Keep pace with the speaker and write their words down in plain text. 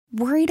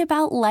Worried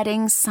about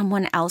letting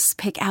someone else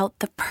pick out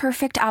the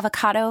perfect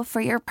avocado for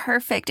your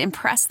perfect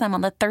impress them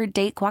on the third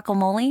date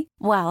guacamole?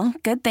 Well,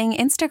 good thing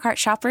Instacart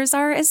shoppers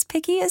are as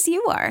picky as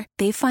you are.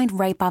 They find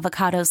ripe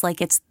avocados like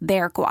it's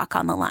their guac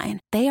on the line.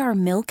 They are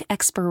milk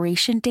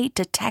expiration date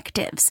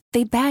detectives.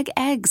 They bag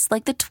eggs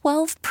like the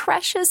 12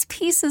 precious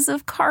pieces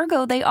of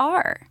cargo they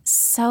are.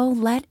 So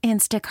let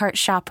Instacart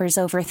shoppers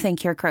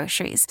overthink your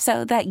groceries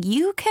so that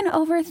you can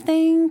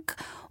overthink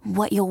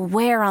what you'll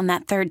wear on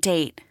that third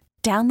date.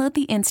 Download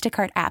the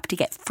Instacart app to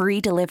get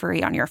free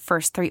delivery on your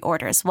first 3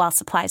 orders while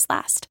supplies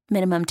last.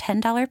 Minimum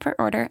 $10 per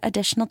order.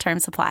 Additional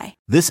terms apply.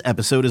 This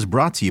episode is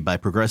brought to you by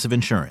Progressive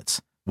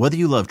Insurance. Whether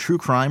you love true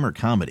crime or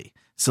comedy,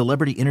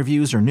 celebrity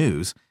interviews or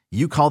news,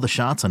 you call the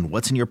shots on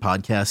what's in your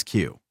podcast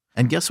queue.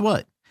 And guess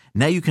what?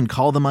 Now you can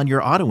call them on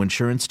your auto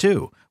insurance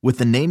too with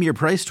the Name Your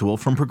Price tool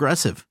from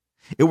Progressive.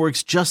 It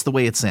works just the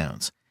way it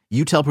sounds.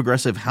 You tell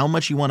Progressive how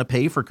much you want to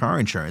pay for car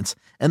insurance,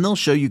 and they'll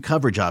show you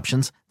coverage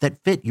options that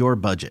fit your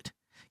budget.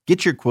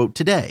 Get your quote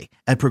today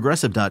at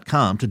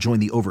Progressive.com to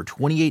join the over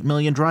 28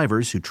 million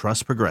drivers who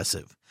trust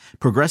Progressive.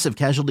 Progressive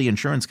Casualty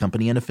Insurance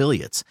Company and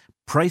Affiliates.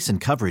 Price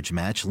and coverage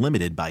match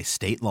limited by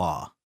state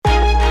law.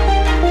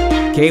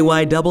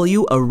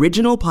 KYW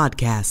Original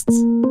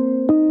Podcasts.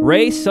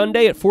 Ray,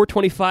 Sunday at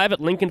 4:25 at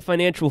Lincoln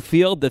Financial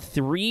Field, the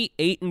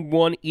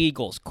 3-8-1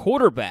 Eagles,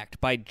 quarterbacked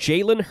by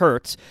Jalen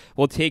Hurts,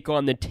 will take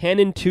on the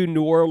 10-2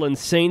 New Orleans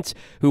Saints,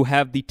 who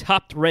have the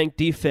top-ranked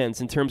defense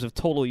in terms of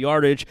total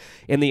yardage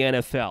in the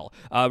NFL.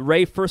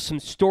 Ray, first some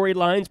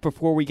storylines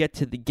before we get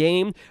to the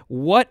game.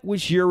 What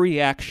was your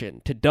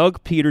reaction to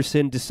Doug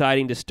Peterson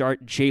deciding to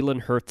start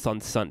Jalen Hurts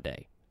on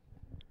Sunday?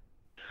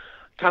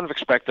 Kind of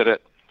expected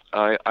it.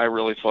 I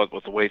really thought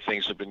with the way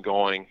things have been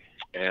going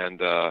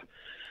and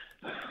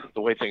the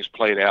way things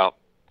played out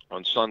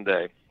on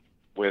Sunday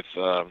with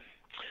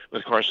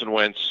Carson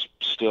Wentz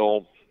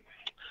still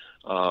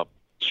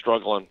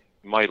struggling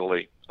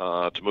mightily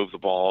to move the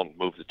ball and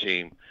move the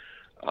team,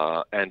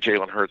 and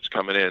Jalen Hurts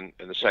coming in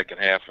the second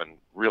half and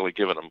really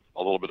giving them a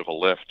little bit of a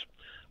lift.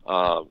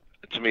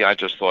 To me, I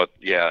just thought,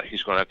 yeah,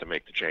 he's going to have to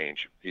make the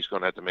change. He's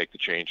going to have to make the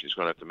change. He's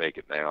going to have to make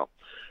it now.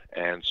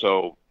 And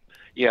so,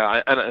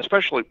 yeah, and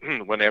especially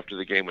when after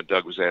the game when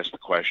Doug was asked the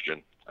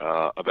question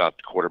about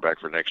the quarterback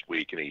for next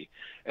week,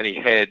 and he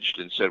hedged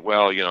and said,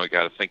 well, I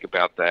got to think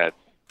about that.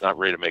 Not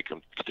ready to make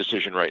a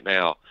decision right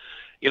now.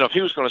 If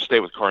he was going to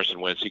stay with Carson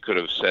Wentz, he could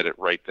have said it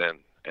right then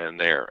and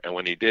there. And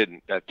when he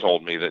didn't, that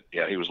told me that,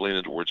 yeah, he was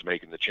leaning towards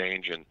making the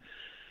change. And,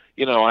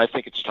 I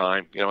think it's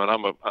time.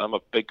 And I'm a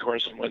big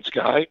Carson Wentz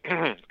guy,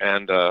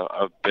 and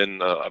I've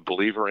been a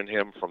believer in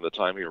him from the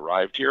time he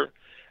arrived here.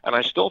 And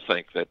I still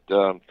think that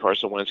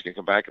Carson Wentz can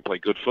come back and play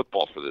good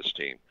football for this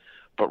team.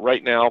 But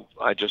right now,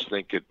 I just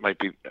think it might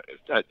be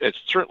it's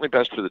certainly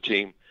best for the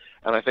team,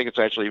 and I think it's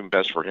actually even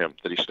best for him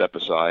that he step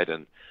aside.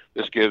 And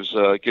this gives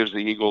the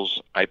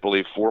Eagles, I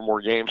believe, 4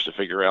 more games to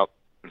figure out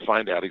and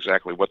find out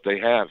exactly what they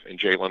have in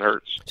Jalen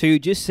Hurts. So you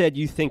just said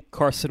you think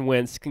Carson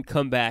Wentz can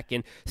come back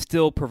and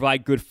still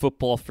provide good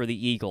football for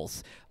the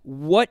Eagles.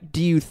 What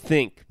do you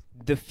think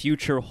the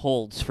future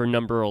holds for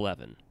number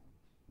 11?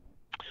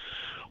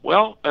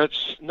 Well,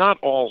 it's not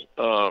all.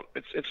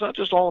 It's not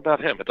just all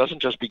about him. It doesn't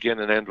just begin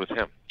and end with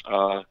him,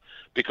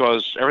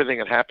 because everything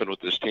that happened with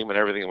this team and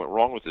everything that went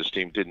wrong with this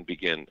team didn't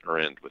begin or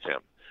end with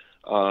him.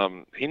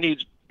 He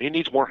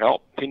needs more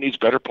help. He needs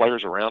better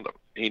players around him.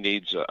 He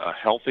needs a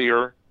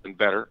healthier and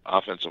better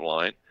offensive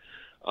line.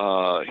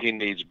 He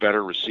needs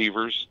better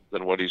receivers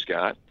than what he's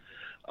got,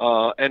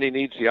 and he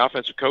needs the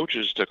offensive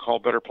coaches to call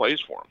better plays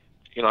for him.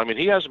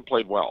 He hasn't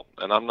played well,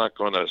 and I'm not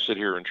going to sit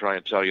here and try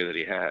and tell you that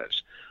he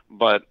has.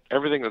 But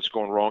everything that's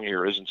going wrong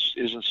here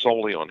isn't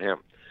solely on him.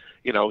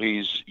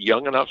 He's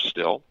young enough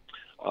still.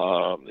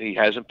 He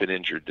hasn't been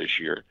injured this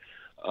year.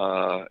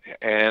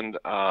 And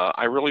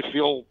I really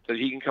feel that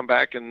he can come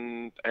back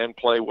and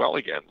play well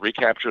again,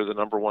 recapture the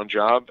number 1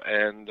 job,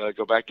 and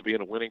go back to being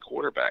a winning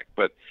quarterback.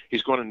 But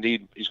he's going to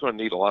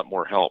need a lot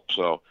more help.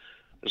 So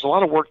there's a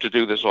lot of work to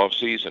do this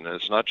offseason, and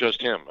it's not just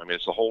him.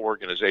 It's the whole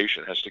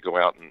organization has to go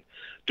out and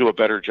do a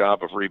better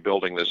job of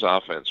rebuilding this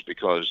offense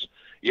because,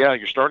 yeah,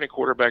 your starting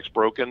quarterback's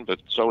broken, but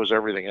so is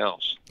everything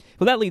else.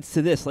 Well, that leads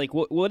to this.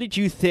 What did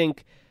you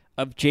think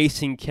of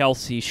Jason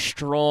Kelce's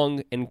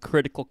strong and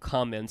critical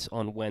comments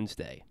on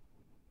Wednesday?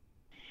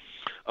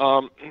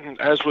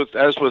 As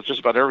with just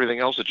about everything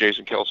else that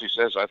Jason Kelce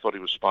says, I thought he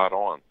was spot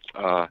on.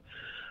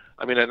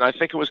 And I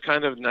think it was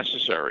kind of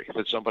necessary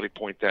that somebody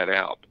point that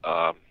out,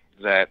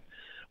 that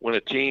when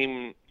a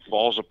team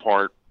falls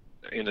apart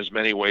in as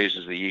many ways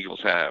as the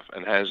Eagles have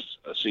and has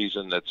a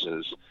season that's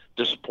as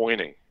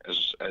disappointing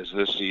as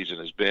this season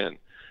has been,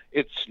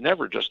 it's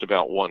never just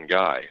about one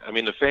guy.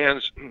 The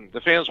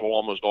fans will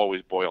almost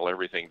always boil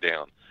everything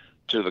down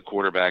to the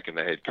quarterback and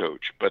the head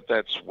coach, but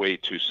that's way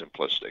too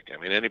simplistic.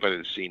 Anybody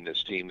that's seen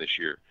this team this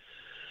year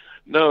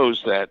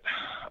knows that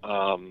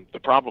the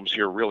problems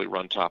here really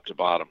run top to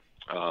bottom.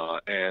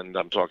 And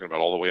I'm talking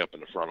about all the way up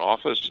in the front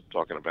office. I'm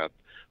talking about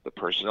the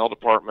personnel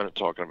department. I'm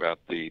talking about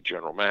the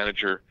general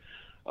manager.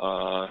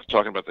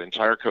 Talking about the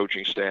entire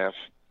coaching staff.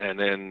 and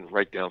then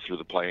right down through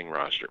the playing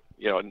roster.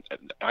 And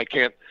I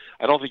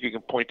don't think you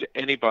can point to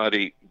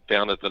anybody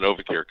down at the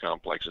NovaCare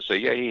complex and say,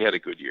 yeah, he had a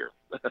good year.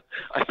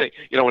 I think,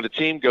 when a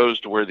team goes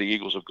to where the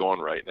Eagles have gone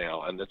right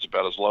now, and it's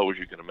about as low as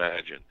you can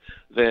imagine,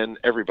 then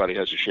everybody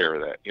has a share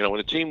of that. When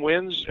a team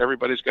wins,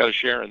 everybody's got a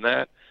share in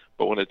that.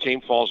 But when a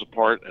team falls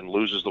apart and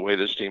loses the way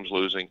this team's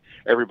losing,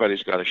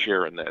 everybody's got a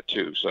share in that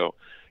too. So,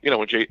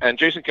 and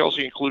Jason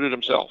Kelce included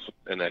himself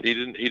in that. He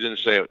didn't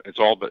say it's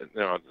all, but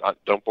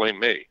don't blame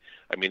me.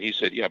 I mean, he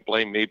said, yeah,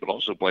 blame me, but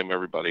also blame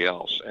everybody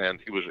else. And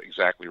he was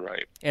exactly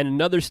right. And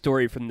another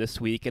story from this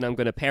week, and I'm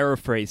going to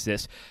paraphrase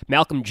this.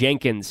 Malcolm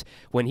Jenkins,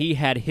 when he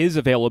had his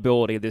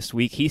availability this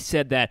week, he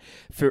said that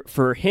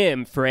for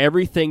him, for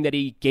everything that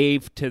he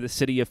gave to the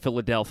city of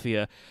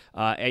Philadelphia,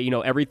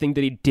 everything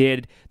that he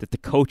did, that the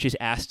coaches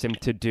asked him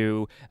to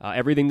do,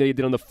 everything that he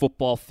did on the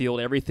football field,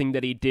 everything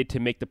that he did to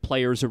make the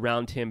players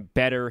around him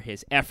better,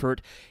 his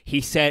effort,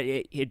 he said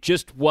it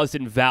just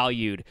wasn't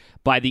valued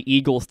by the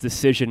Eagles'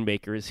 decision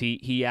makers.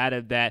 He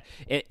added that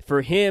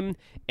for him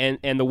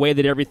and the way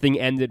that everything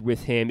ended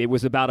with him, it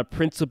was about a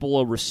principle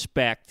of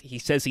respect. He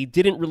says he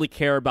didn't really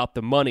care about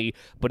the money,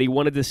 but he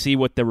wanted to see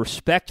what the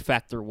respect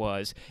factor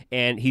was,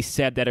 and he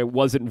said that it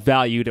wasn't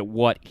valued at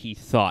what he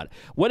thought.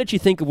 What did you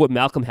think of what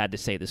Malcolm had to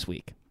say this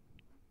week?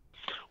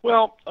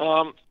 Well,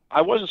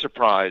 I wasn't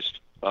surprised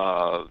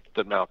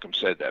that Malcolm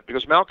said that,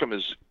 because Malcolm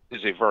is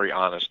a very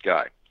honest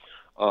guy.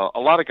 A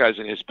lot of guys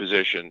in his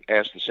position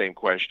ask the same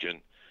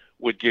question,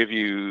 would give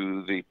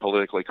you the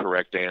politically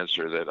correct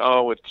answer that,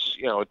 it's,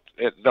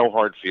 no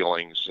hard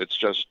feelings. It's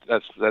just,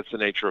 that's the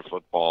nature of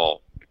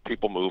football.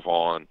 People move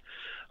on,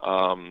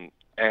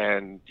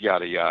 and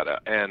yada,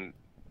 yada. And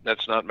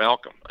that's not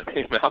Malcolm. I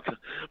mean,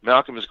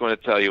 Malcolm is going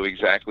to tell you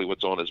exactly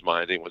what's on his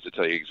mind. He wants to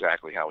tell you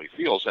exactly how he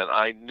feels. And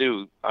I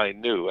knew,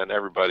 and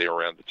everybody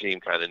around the team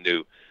kind of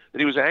knew that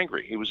he was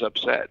angry. He was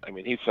upset. I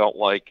mean, he felt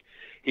like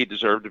he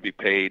deserved to be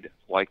paid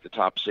like the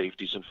top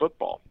safeties in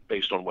football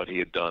based on what he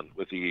had done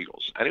with the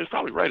Eagles. And he was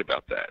probably right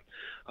about that.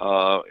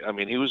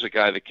 He was a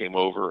guy that came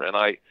over, and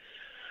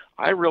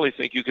I really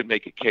think you could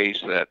make a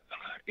case that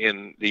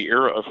in the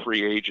era of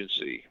free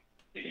agency,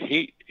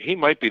 he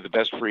might be the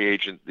best free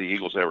agent the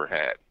Eagles ever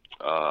had.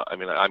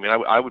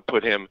 I would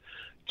put him,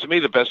 to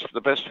me, the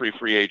best three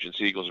free agents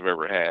the Eagles have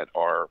ever had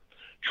are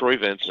Troy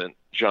Vincent,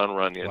 John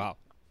Runyon,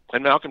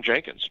 and Malcolm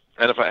Jenkins.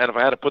 And if I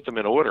had to put them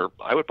in order,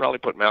 I would probably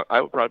put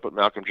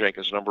Malcolm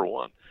Jenkins number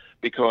one,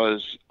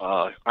 because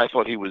I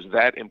thought he was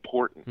that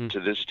important to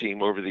this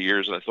team over the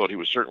years, and I thought he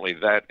was certainly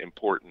that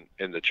important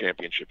in the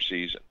championship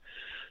season.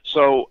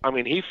 So,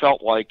 he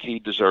felt like he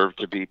deserved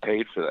to be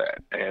paid for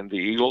that. And the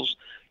Eagles,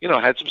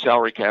 had some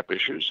salary cap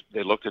issues.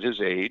 They looked at his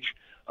age,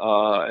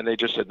 and they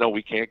just said, no,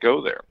 we can't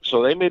go there.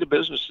 So they made a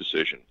business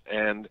decision.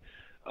 And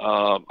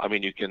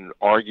you can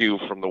argue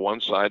from the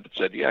one side that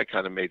said, yeah, it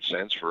kind of made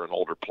sense for an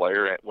older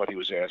player at what he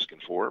was asking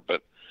for.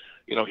 But,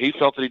 he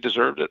felt that he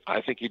deserved it.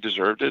 I think he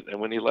deserved it. And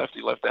when he left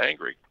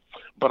angry.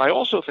 But I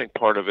also think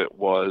part of it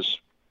was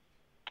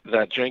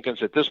that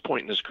Jenkins, at this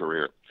point in his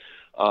career,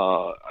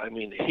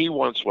 he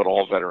wants what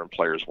all veteran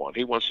players want.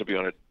 He wants to be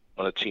on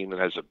a team that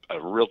has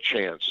a real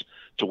chance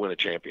to win a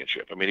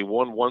championship. He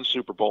won one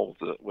Super Bowl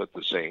with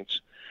the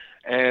Saints.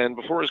 And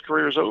before his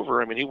career is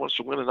over, he wants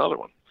to win another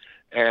one.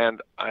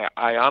 And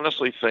I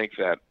honestly think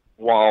that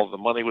while the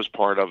money was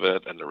part of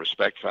it and the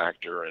respect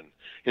factor and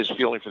his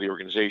feeling for the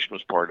organization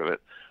was part of it,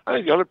 I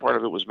think the other part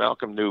of it was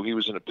Malcolm knew he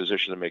was in a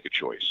position to make a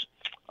choice.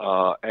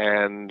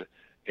 And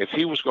if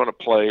he was going to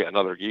play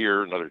another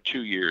year, another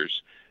 2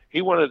 years,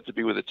 he wanted to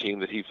be with a team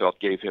that he felt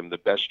gave him the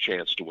best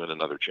chance to win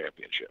another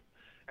championship.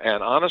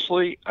 And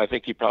honestly, I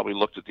think he probably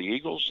looked at the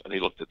Eagles and he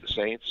looked at the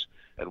Saints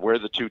and where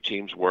the two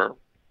teams were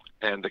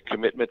and the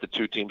commitment the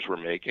two teams were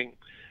making,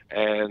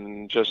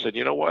 and just said,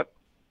 you know what?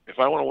 If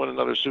I want to win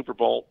another Super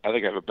Bowl, I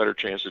think I have a better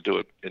chance to do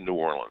it in New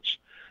Orleans.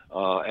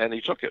 And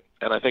he took it.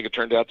 And I think it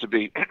turned out to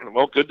be,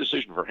 good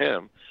decision for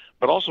him,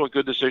 but also a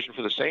good decision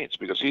for the Saints,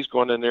 because he's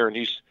gone in there and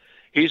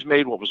he's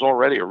made what was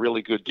already a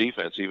really good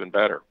defense even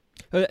better.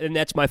 And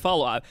that's my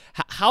follow-up.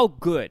 How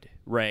good,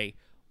 Ray,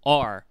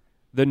 are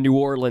the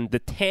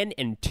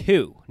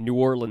 10-2 New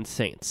Orleans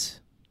Saints?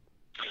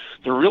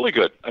 They're really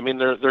good.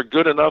 They're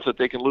good enough that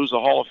they can lose a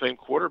Hall of Fame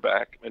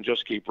quarterback and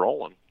just keep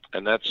rolling.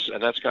 And that's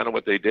kind of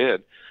what they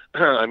did. They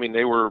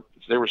were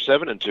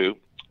 7-2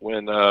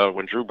 when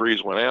Drew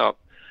Brees went out,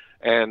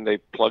 and they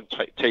plugged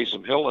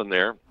Taysom Hill in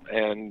there,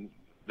 and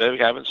they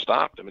haven't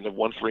stopped. They've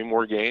won 3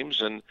 more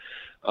games, and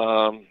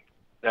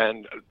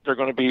they're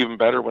going to be even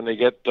better when they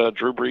get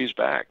Drew Brees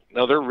back.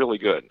 No, they're really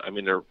good.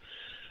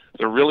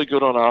 They're really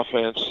good on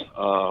offense.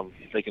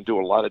 They can do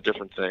a lot of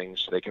different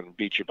things. They can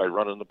beat you by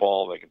running the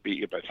ball. They can beat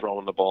you by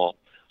throwing the ball.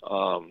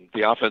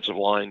 The offensive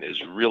line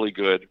is really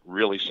good,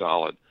 really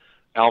solid.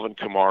 Alvin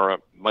Kamara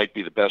might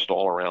be the best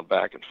all-around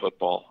back in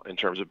football in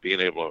terms of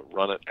being able to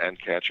run it and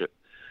catch it.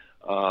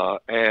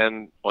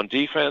 And on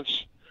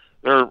defense,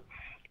 there's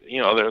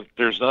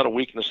not a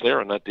weakness there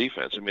on that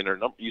defense.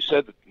 You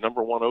said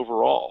number one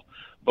overall,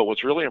 but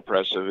what's really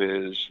impressive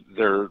is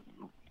they're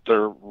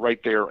right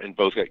there in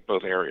both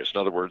areas. In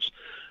other words,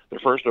 They're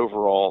first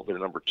overall. They're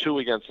number 2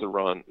 against the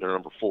run. They're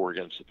number 4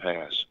 against the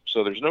pass.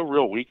 So there's no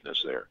real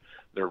weakness there.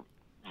 They're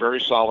very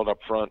solid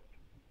up front.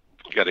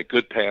 Got a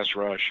good pass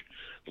rush.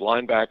 The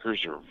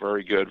linebackers are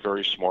very good,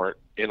 very smart,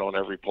 in on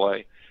every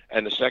play,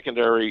 and the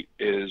secondary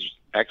is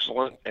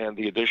excellent. And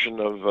the addition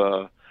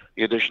of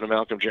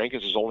Malcolm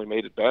Jenkins has only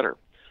made it better.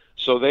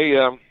 So they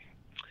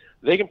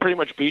can pretty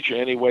much beat you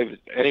any way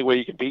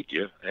you can beat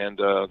you. And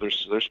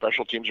their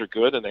special teams are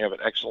good, and they have an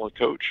excellent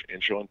coach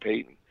in Sean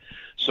Payton.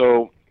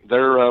 So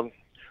they're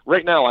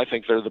right now, I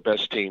think they're the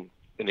best team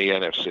in the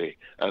NFC.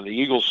 And the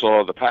Eagles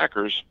saw the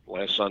Packers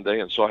last Sunday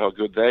and saw how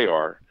good they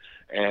are,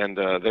 and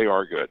they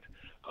are good.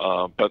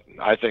 But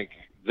I think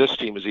this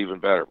team is even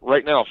better.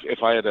 Right now,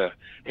 if I had to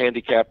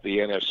handicap the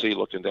NFC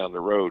looking down the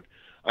road,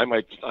 I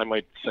might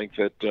think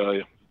that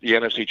the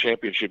NFC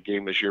Championship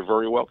game this year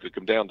very well could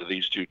come down to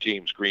these two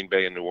teams, Green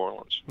Bay and New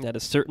Orleans. That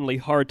is certainly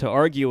hard to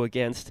argue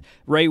against.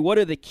 Ray, what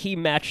are the key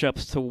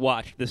matchups to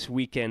watch this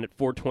weekend at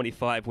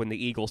 4:25 when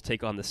the Eagles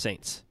take on the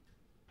Saints?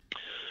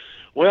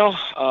 Well,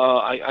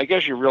 I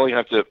guess you really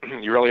have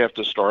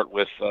to start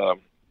with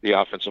the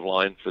offensive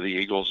line for the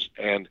Eagles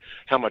and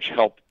how much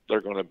help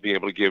they're going to be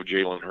able to give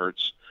Jalen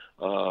Hurts.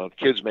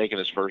 Kid's making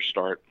his first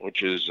start,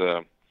 which is,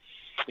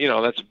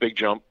 that's a big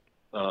jump.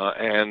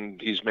 And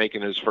he's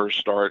making his first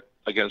start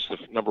against the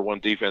number 1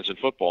 defense in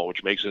football,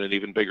 which makes it an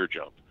even bigger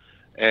jump.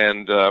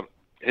 And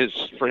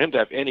for him to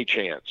have any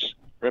chance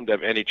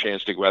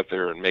to go out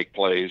there and make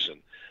plays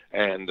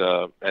and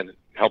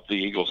help the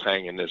Eagles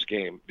hang in this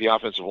game, the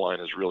offensive line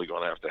is really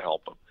going to have to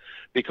help them,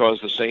 because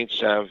the Saints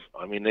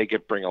they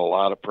bring a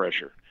lot of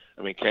pressure.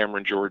 I mean,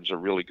 Cameron Jordan's a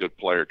really good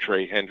player.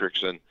 Trey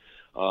Hendrickson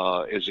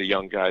is a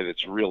young guy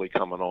that's really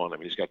coming on. I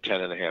mean, he's got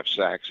 10.5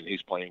 sacks, and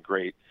he's playing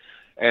great.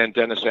 And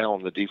Dennis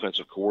Allen, the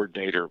defensive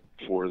coordinator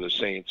for the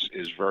Saints,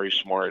 is very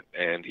smart,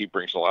 and he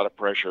brings a lot of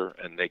pressure,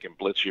 and they can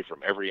blitz you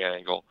from every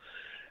angle.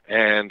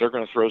 And they're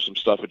going to throw some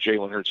stuff at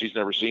Jalen Hurts he's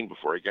never seen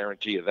before, I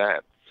guarantee you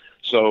that.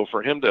 So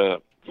for him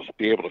to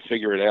be able to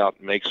figure it out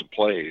and make some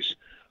plays,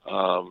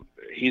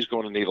 he's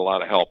going to need a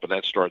lot of help, and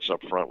that starts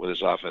up front with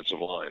his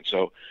offensive line.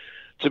 So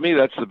to me,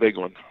 that's the big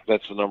one.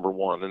 That's the number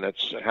one, and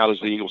that's how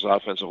does the Eagles'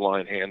 offensive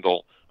line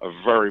handle a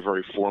very,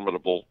 very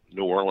formidable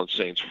New Orleans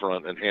Saints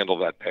front and handle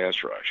that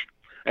pass rush.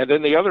 And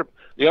then the other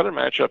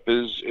matchup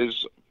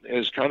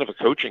is kind of a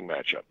coaching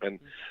matchup, and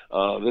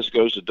this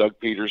goes to Doug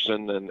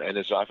Peterson and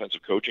his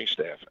offensive coaching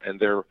staff and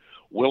their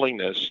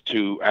willingness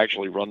to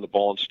actually run the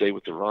ball and stay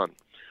with the run,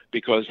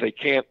 because they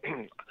can't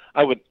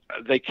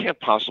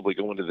possibly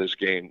go into this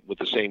game with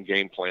the same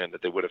game plan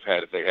that they would have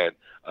had if they had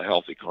a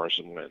healthy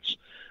Carson Wentz.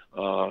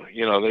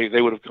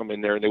 They would have come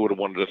in there and they would have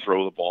wanted to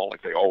throw the ball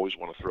like they always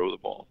want to throw the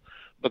ball,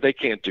 but they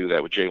can't do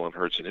that with Jalen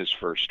Hurts in his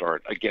first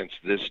start against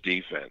this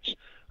defense.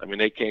 I mean,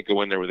 they can't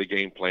go in there with a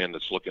game plan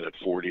that's looking at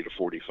 40 to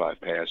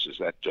 45 passes.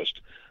 That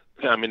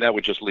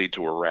would just lead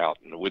to a rout,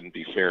 and it wouldn't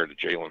be fair to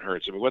Jalen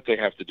Hurts. I mean, what they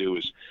have to do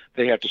is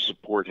they have to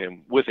support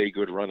him with a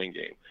good running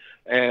game.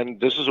 And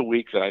this is a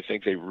week that I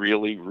think they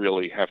really,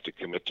 really have to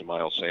commit to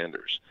Miles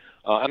Sanders.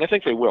 And I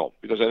think they will,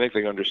 because I think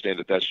they understand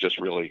that that's just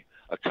really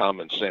a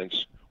common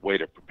sense way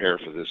to prepare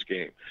for this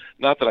game.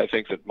 Not that I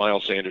think that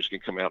Miles Sanders can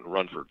come out and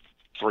run for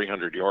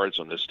 300 yards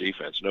on this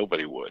defense.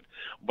 Nobody would.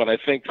 But I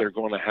think they're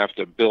going to have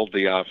to build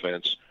the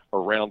offense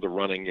around the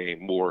running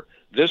game more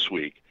this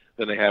week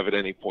than they have at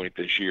any point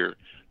this year,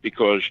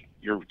 because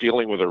you're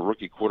dealing with a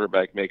rookie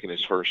quarterback making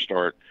his first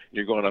start.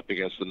 You're going up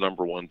against the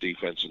number 1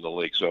 defense in the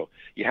league. So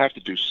you have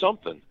to do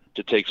something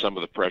to take some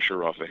of the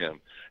pressure off of him.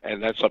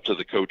 And that's up to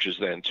the coaches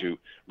then to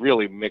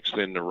really mix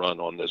in the run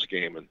on this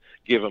game and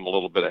give him a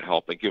little bit of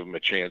help and give him a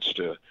chance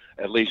to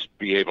at least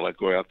be able to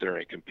go out there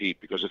and compete.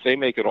 Because if they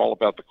make it all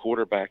about the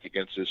quarterback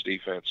against this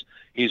defense,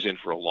 he's in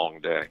for a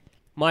long day.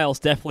 Miles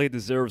definitely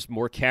deserves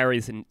more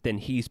carries than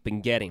he's been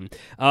getting.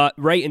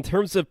 Ray, in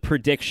terms of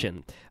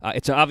prediction,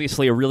 it's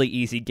obviously a really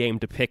easy game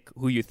to pick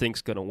who you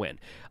think's going to win.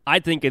 I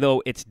think,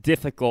 though, it's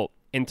difficult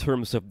in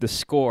terms of the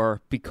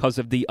score because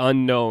of the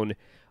unknown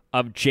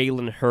of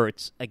Jalen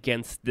Hurts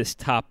against this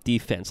top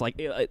defense.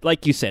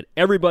 Like you said,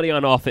 everybody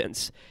on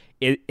offense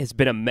has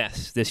been a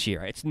mess this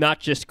year. It's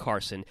not just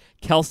Carson.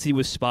 Kelsey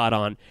was spot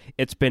on.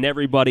 It's been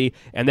everybody,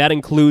 and that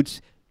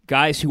includes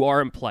guys who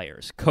aren't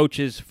players,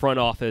 coaches, front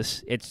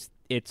office.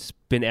 It's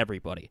been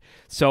everybody.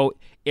 So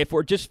if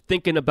we're just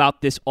thinking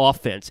about this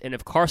offense, and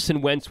if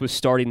Carson Wentz was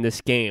starting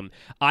this game,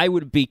 I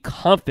would be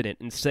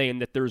confident in saying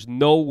that there's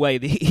no way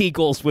the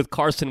Eagles with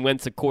Carson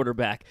Wentz at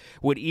quarterback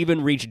would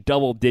even reach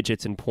double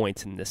digits in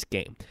points in this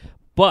game.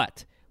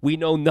 But we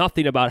know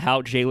nothing about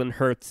how Jalen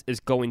Hurts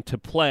is going to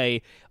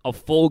play a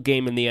full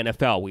game in the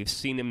NFL. We've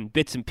seen him in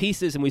bits and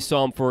pieces, and we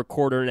saw him for a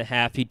quarter and a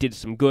half. He did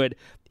some good.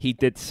 He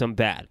did some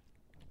bad.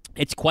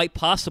 It's quite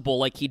possible,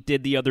 like he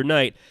did the other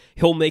night,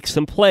 he'll make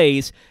some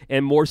plays,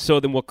 and more so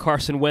than what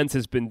Carson Wentz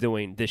has been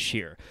doing this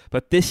year.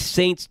 But this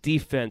Saints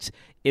defense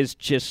is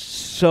just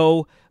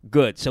so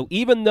good. So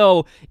even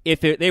though if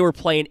they were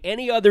playing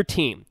any other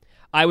team,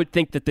 I would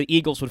think that the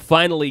Eagles would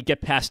finally get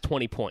past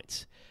 20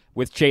 points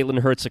with Jalen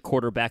Hurts at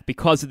quarterback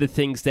because of the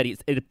things that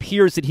it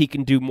appears that he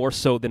can do more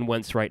so than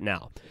Wentz right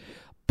now.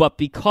 But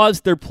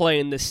because they're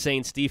playing the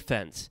Saints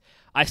defense,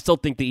 I still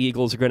think the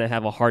Eagles are going to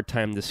have a hard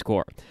time to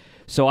score.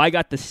 So I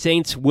got the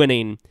Saints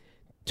winning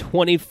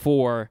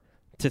 24-13.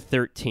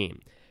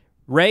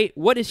 Ray,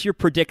 what is your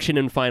prediction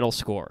and final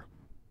score?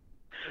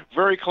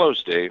 Very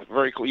close, Dave.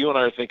 Very close. You and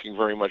I are thinking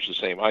very much the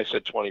same. I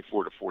said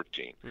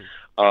 24-14.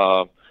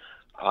 I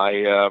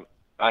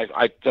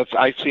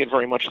see it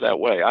very much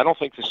that way. I don't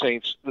think the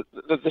Saints.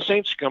 The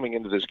Saints coming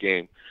into this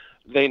game,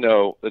 they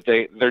know that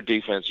their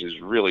defense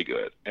is really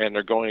good, and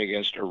they're going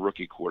against a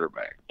rookie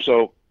quarterback.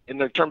 So in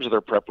terms of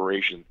their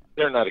preparation,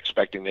 they're not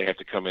expecting they have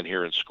to come in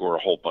here and score a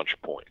whole bunch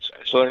of points.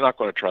 So they're not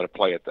going to try to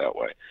play it that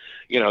way.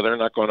 They're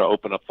not going to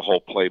open up the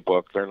whole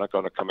playbook. They're not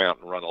going to come out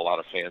and run a lot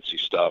of fancy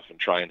stuff and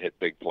try and hit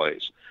big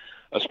plays,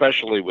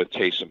 especially with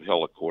Taysom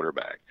Hill at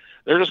quarterback.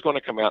 They're just going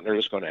to come out and they're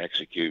just going to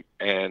execute.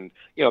 And,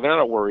 they're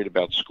not worried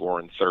about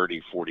scoring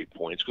 30, 40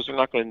 points because they're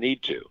not going to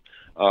need to.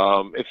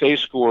 If they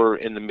score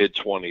in the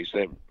mid-20s,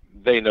 then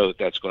they know that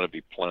that's going to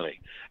be plenty.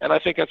 And I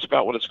think that's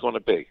about what it's going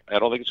to be. I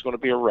don't think it's going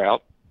to be a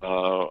rout.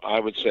 I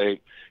would say,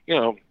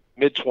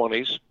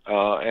 mid-20s.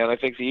 And I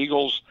think the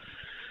Eagles,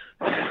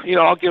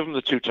 I'll give them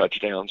the 2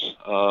 touchdowns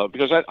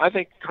because I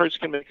think Hurts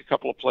can make a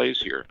couple of plays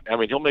here. I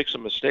mean, he'll make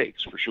some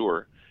mistakes for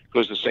sure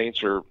because the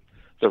Saints they're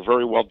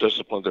very well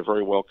disciplined. They're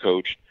very well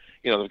coached.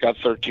 They've got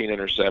 13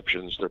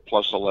 interceptions. They're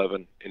plus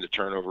 11 in the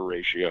turnover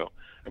ratio.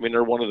 I mean,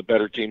 they're one of the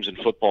better teams in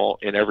football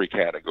in every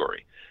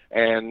category.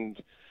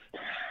 And,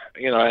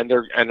 and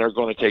they're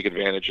going to take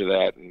advantage of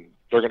that, and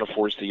they're going to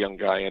force the young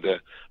guy into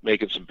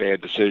making some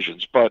bad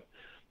decisions. But,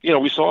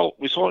 we saw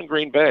in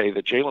Green Bay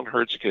that Jalen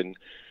Hurts can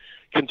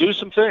do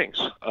some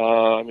things.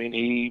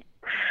 We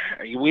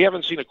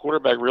haven't seen a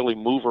quarterback really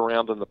move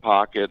around in the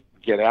pocket,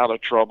 get out of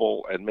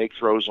trouble, and make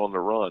throws on the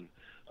run.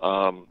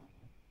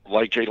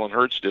 Like Jalen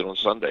Hurts did on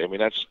Sunday. I mean,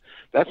 that's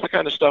the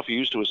kind of stuff you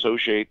used to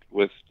associate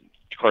with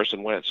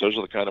Carson Wentz. Those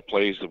are the kind of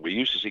plays that we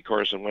used to see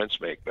Carson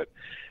Wentz make, but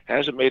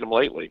hasn't made them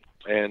lately.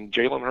 And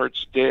Jalen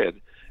Hurts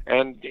did.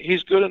 And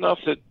he's good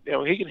enough that,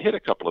 he can hit a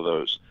couple of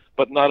those,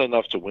 but not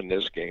enough to win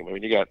this game. I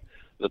mean, you got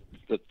the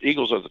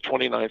Eagles are the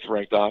 29th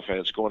ranked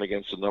offense going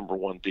against the number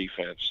 1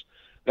 defense.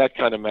 That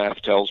kind of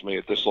math tells me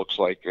that this looks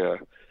like a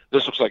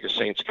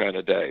Saints kind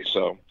of day.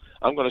 So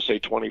I'm going to say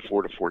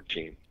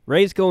 24-14.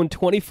 Ray's going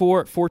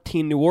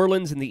 24-14 New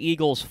Orleans, and the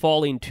Eagles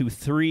falling to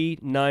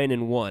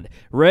 3-9-1.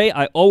 Ray,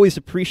 I always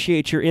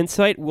appreciate your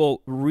insight. We'll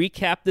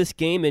recap this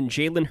game and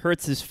Jalen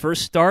Hurts'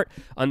 first start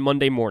on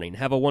Monday morning.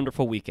 Have a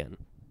wonderful weekend.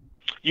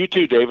 You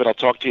too, David. I'll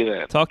talk to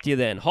you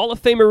then. Hall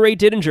of Famer Ray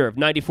Didinger of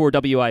 94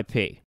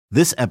 WIP.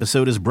 This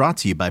episode is brought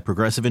to you by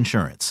Progressive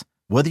Insurance.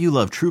 Whether you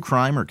love true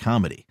crime or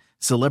comedy,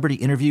 celebrity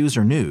interviews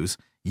or news,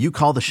 you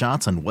call the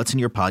shots on what's in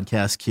your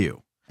podcast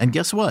queue. And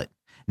guess what?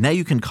 Now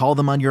you can call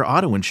them on your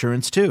auto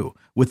insurance too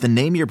with the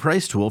Name Your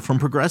Price tool from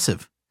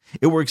Progressive.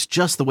 It works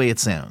just the way it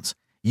sounds.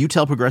 You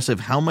tell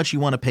Progressive how much you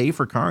want to pay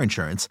for car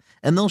insurance,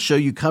 and they'll show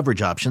you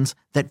coverage options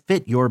that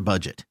fit your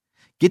budget.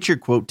 Get your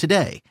quote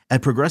today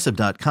at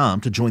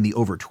Progressive.com to join the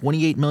over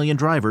 28 million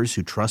drivers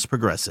who trust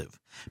Progressive.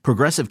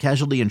 Progressive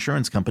Casualty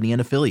Insurance Company and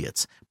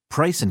Affiliates.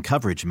 Price and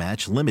coverage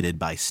match limited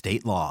by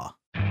state law.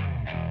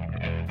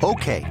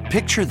 Okay,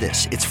 picture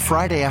this. It's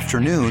Friday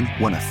afternoon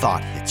when a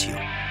thought hits you.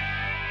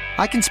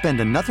 I can spend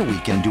another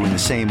weekend doing the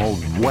same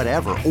old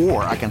whatever,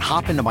 or I can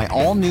hop into my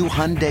all-new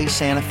Hyundai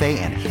Santa Fe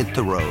and hit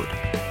the road.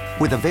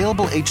 With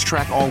available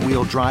H-Track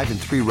all-wheel drive and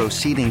 3-row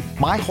seating,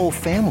 my whole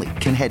family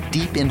can head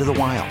deep into the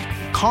wild.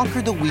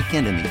 Conquer the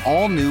weekend in the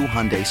all-new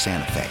Hyundai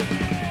Santa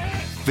Fe.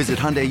 Visit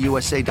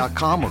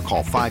HyundaiUSA.com or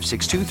call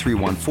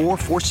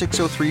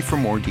 562-314-4603 for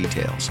more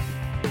details.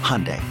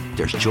 Hyundai,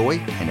 there's joy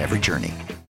in every journey.